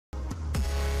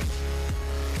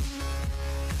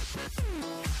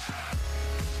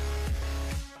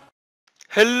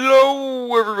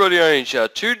Hello everybody,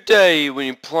 OwNaGe. Today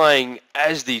we're playing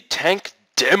as the tank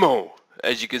demo.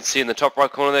 As you can see in the top right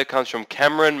corner there, comes from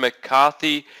Cameron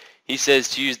McCarthy. He says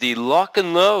to use the lock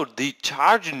and load, the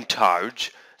charge and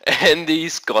charge, and the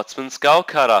Scotsman Skull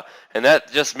Cutter. And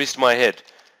that just missed my head.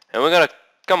 And we're going to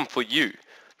come for you.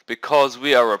 Because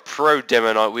we are a pro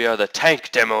demo night, we are the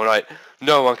tank demo night.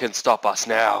 No one can stop us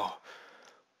now.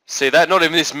 See that? Not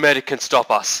even this medic can stop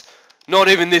us. Not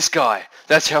even this guy.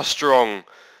 That's how strong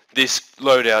this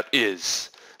loadout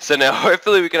is. So now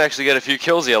hopefully we can actually get a few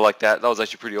kills here like that. That was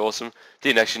actually pretty awesome.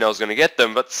 Didn't actually know I was going to get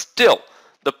them, but still.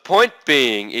 The point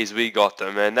being is we got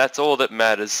them, and that's all that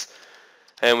matters.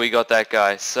 And we got that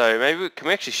guy. So maybe, can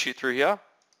we actually shoot through here?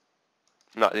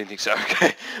 No, I didn't think so.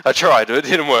 Okay, I tried, but it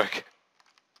didn't work.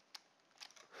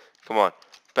 Come on.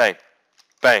 Bang.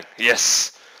 Bang.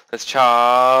 Yes. Let's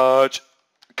charge.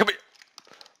 Come here.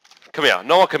 Come here.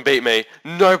 No one can beat me.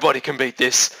 Nobody can beat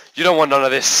this. You don't want none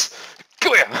of this.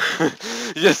 Come here.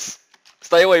 Yes.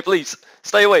 Stay away, please.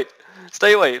 Stay away.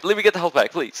 Stay away. Let me get the health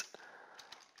back, please.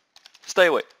 Stay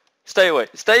away. Stay away.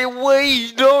 Stay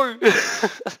away. No.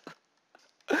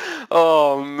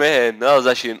 Oh, man. That was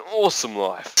actually an awesome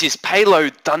life. This is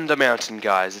Payload Thunder Mountain,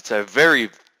 guys. It's a very,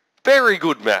 very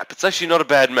good map. It's actually not a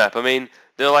bad map. I mean,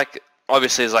 they're like...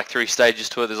 Obviously, there's like 3 stages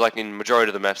to it. There's like in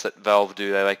majority of the maps that Valve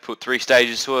do, they like put 3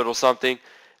 stages to it or something.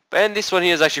 And this one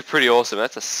here is actually pretty awesome.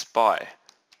 That's a spy.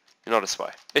 You're not a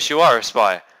spy. Yes, you are a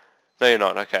spy. No, you're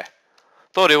not. Okay.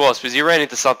 Thought he was because he ran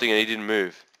into something and he didn't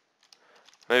move.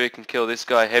 Maybe we can kill this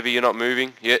guy. Heavy, you're not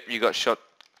moving. Yep, you got shot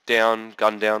down,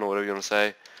 gunned down, or whatever you want to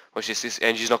say. Watch this.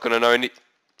 Angie's not going to know any...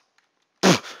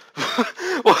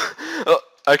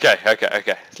 Okay.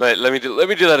 Let me do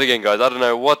that again, guys. I don't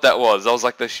know what that was. That was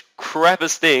like the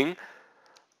crappiest thing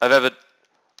I've ever...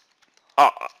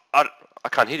 Oh, I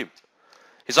can't hit him.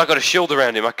 He's like got a shield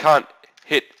around him. I can't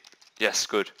hit. Yes,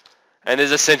 good. And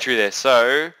there's a sentry there.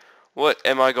 So, what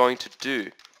am I going to do?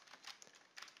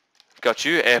 Got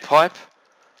you. Air pipe.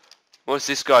 What's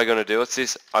this guy going to do? What's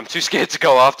this? I'm too scared to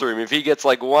go after him. If he gets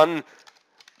like one...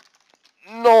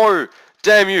 No!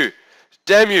 Damn you!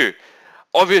 Damn you!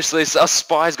 Obviously, a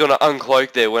spy's gonna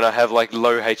uncloak there when I have like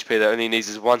low HP that only needs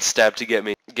is one stab to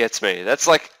gets me. That's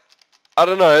like, I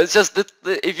don't know. It's just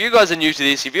if you guys are new to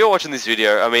this, if you're watching this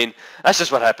video, I mean, that's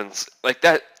just what happens. Like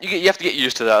that, you have to get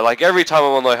used to that. Like every time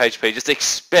I'm on low HP, just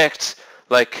expect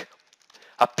like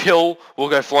a pill will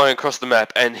go flying across the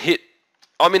map and hit.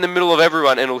 I'm in the middle of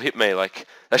everyone and it'll hit me. Like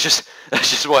that's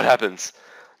just what happens.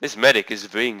 This medic is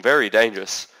being very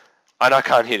dangerous, and I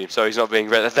can't hit him, so he's not being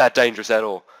that dangerous at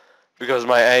all. Because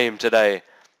my aim today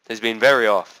has been very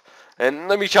off. And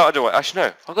let me charge away. Actually,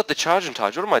 no. I've got the charge and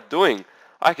charge. What am I doing?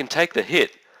 I can take the hit.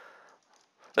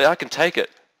 Like, I can take it.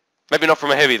 Maybe not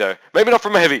from a heavy, though. Maybe not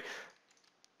from a heavy.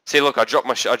 See, look, I dropped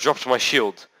my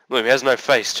shield. Look, he has no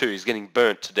face, too. He's getting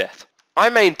burnt to death. I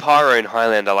main Pyro in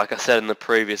Highlander, like I said in the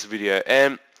previous video.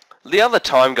 And the other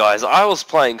time, guys, I was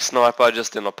playing Sniper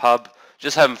just in a pub.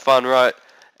 Just having fun, right?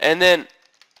 And then...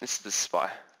 This is the spy.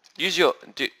 Use your...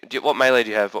 what melee do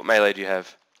you have? What melee do you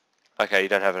have? Okay, you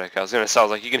don't have it. Okay, I was going to say, I was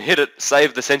like, you can hit it,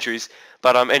 save the sentries.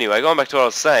 But anyway, going back to what I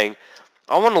was saying,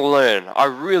 I want to learn. I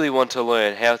really want to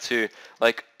learn how to...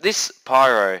 Like, this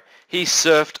Pyro, he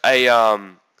surfed a...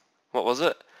 what was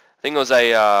it? I think it was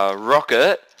a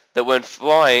rocket that went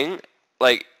flying.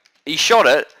 Like, he shot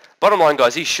it. Bottom line,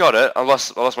 guys, he shot it. I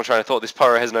lost my train of thought. This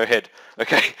Pyro has no head.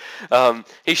 Okay?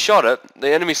 He shot it. The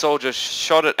enemy soldier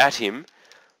shot it at him.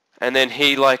 And then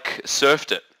he, like,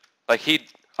 surfed it. Like,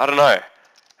 I don't know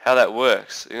how that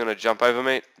works. You're going to jump over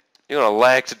me? You're going to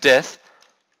lag to death?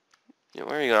 Yeah,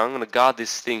 where are you going? I'm going to guard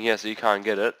this thing here so you can't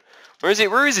get it. Where is he?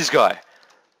 Where is this guy?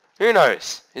 Who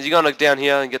knows? Is he going to down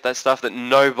here and get that stuff that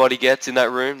nobody gets in that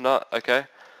room? No? Okay. I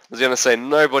was going to say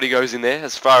nobody goes in there,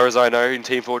 as far as I know, in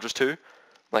Team Fortress 2.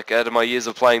 Like, out of my years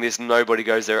of playing this, nobody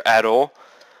goes there at all.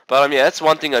 But, yeah, that's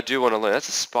one thing I do want to learn. That's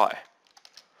a spy.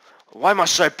 Why am I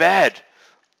so bad?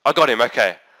 I got him,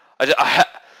 okay. I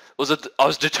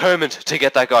was determined to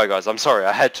get that guy, guys. I'm sorry,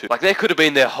 I had to. Like, there could have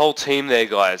been their whole team there,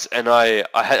 guys, and I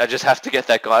just have to get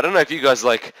that guy. I don't know if you guys,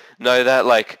 like, know that,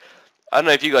 like, I don't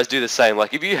know if you guys do the same.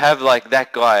 Like, if you have, like,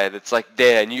 that guy that's, like,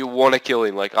 there, and you want to kill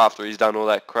him, like, after he's done all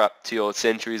that crap to your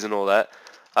sentries and all that,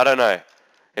 I don't know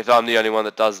if I'm the only one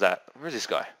that does that. Where's this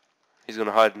guy? He's going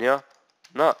to hide in here?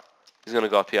 No. He's going to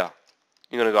go up here.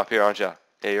 You're going to go up here, aren't you?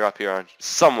 Yeah, you're up here, aren't you?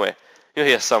 Somewhere. You're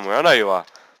here somewhere. I know you are.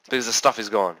 Because the stuff is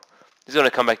gone. He's going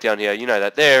to come back down here. You know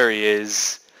that. There he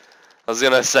is. I was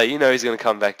going to say, you know he's going to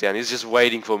come back down. He's just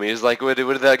waiting for me. He's like, where did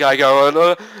that guy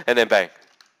go? And then bang.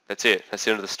 That's it. That's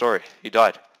the end of the story. He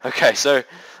died. Okay, so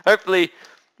hopefully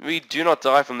we do not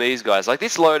die from these guys. Like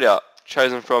this loadout,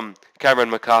 chosen from Cameron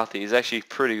McCarthy is actually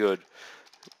pretty good.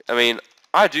 I mean,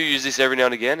 I do use this every now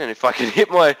and again, and if I can hit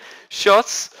my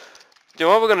shots, you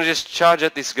know what, we're going to just charge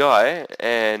at this guy,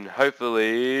 and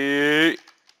hopefully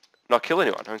not kill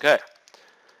anyone, okay.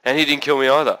 And he didn't kill me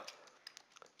either.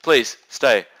 Please,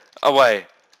 stay away.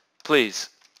 Please.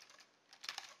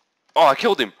 Oh, I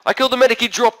killed him. I killed the medic, he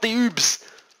dropped the oobs.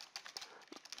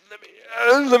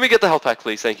 Let me get the health pack,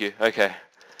 please, thank you. Okay.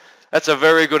 That's a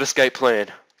very good escape plan.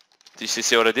 Did you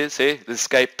see what I did? See? The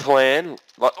escape plan.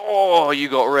 Like, oh, you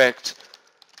got wrecked.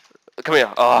 Come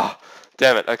here. Oh,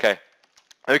 damn it. Okay.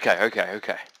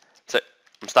 Okay. So,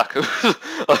 I'm stuck.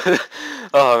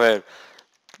 Oh, man.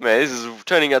 Man, this is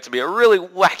turning out to be a really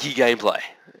wacky gameplay.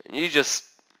 You just...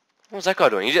 What was that guy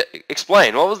doing?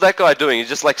 Explain. What was that guy doing? He's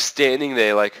just, like, standing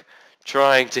there, like,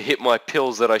 trying to hit my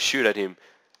pills that I shoot at him.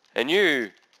 And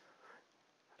you...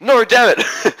 No, damn it!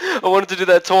 I wanted to do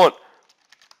that taunt.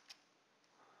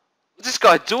 What's this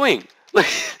guy doing? Like,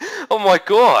 oh my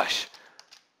gosh.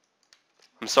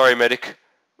 I'm sorry, medic.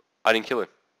 I didn't kill him.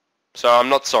 So I'm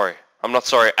not sorry. I'm not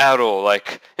sorry at all.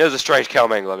 Like, he was a strange cow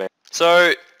mangler, man.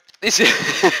 So, this is...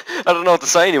 I don't know what to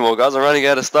say anymore, guys. I'm running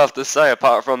out of stuff to say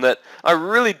apart from that. I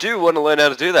really do want to learn how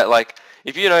to do that. Like,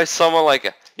 if you know someone,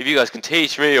 like, if you guys can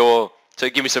teach me or to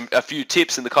give me a few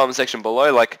tips in the comment section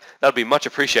below, like, that would be much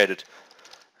appreciated.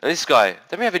 And this guy,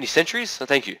 don't we have any sentries? Oh,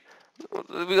 thank you.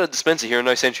 We got a dispenser here and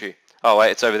no sentry. Oh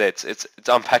wait, it's over there. It's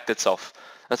unpacked itself.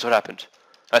 That's what happened.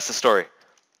 That's the story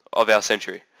of our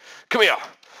sentry. Come here.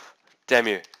 Damn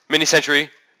you. Mini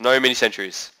sentry. No mini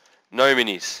sentries. No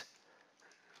minis.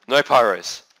 No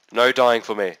pyros. No dying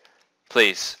for me.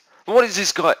 Please. What is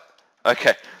this guy?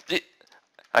 Okay.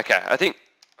 Okay. I think.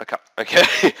 Okay.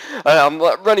 I'm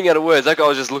running out of words. That guy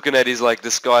was just looking at his like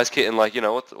disguise kit and like, you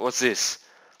know, what's this?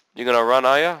 You're gonna run,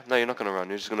 are you? No, you're not gonna run.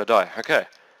 You're just gonna die. Okay.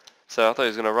 So I thought he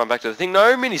was gonna run back to the thing.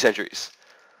 No mini sentries.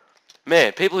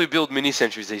 Man, people who build mini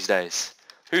sentries these days.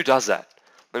 Who does that?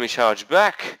 Let me charge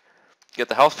back. Get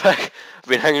the health pack. I've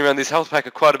been hanging around this health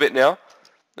pack quite a bit now.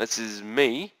 This is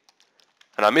me.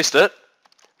 And I missed it.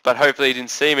 But hopefully he didn't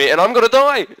see me. And I'm gonna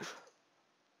die!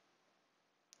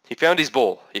 He found his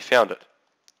ball. He found it.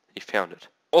 He found it.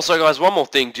 Also, guys, one more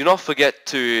thing. Do not forget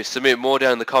to submit more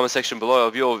down in the comment section below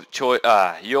of your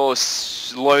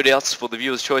loadouts for the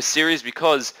Viewer's Choice series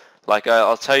because, like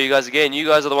I'll tell you guys again, you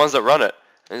guys are the ones that run it.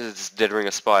 This is just dead ring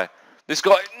a spy. This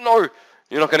guy, no!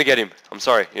 You're not going to get him. I'm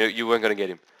sorry. You weren't going to get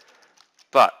him.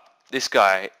 But, this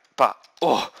guy,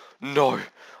 oh, no.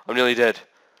 I'm nearly dead.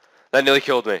 That nearly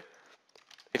killed me.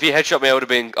 If he headshot me,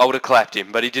 I would have clapped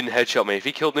him, but he didn't headshot me. If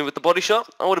he killed me with the body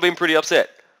shot, I would have been pretty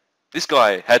upset. This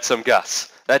guy had some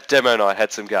guts. That demo knight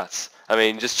had some guts. I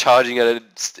mean, just charging at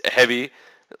it heavy.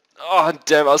 Oh,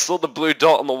 damn, I saw the blue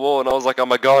dot on the wall and I was like, oh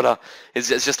my god, it's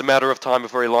just a matter of time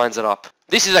before he lines it up.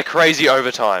 This is a crazy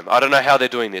overtime. I don't know how they're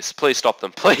doing this. Please stop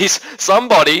them. Please,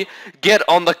 somebody get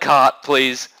on the cart,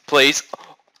 please. Please.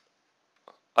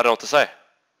 I don't know what to say.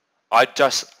 I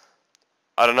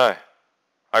don't know.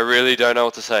 I really don't know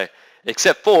what to say.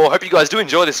 Except for, I hope you guys do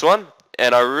enjoy this one.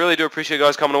 And I really do appreciate you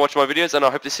guys coming to watch my videos. And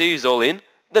I hope to see you all in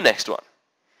the next one.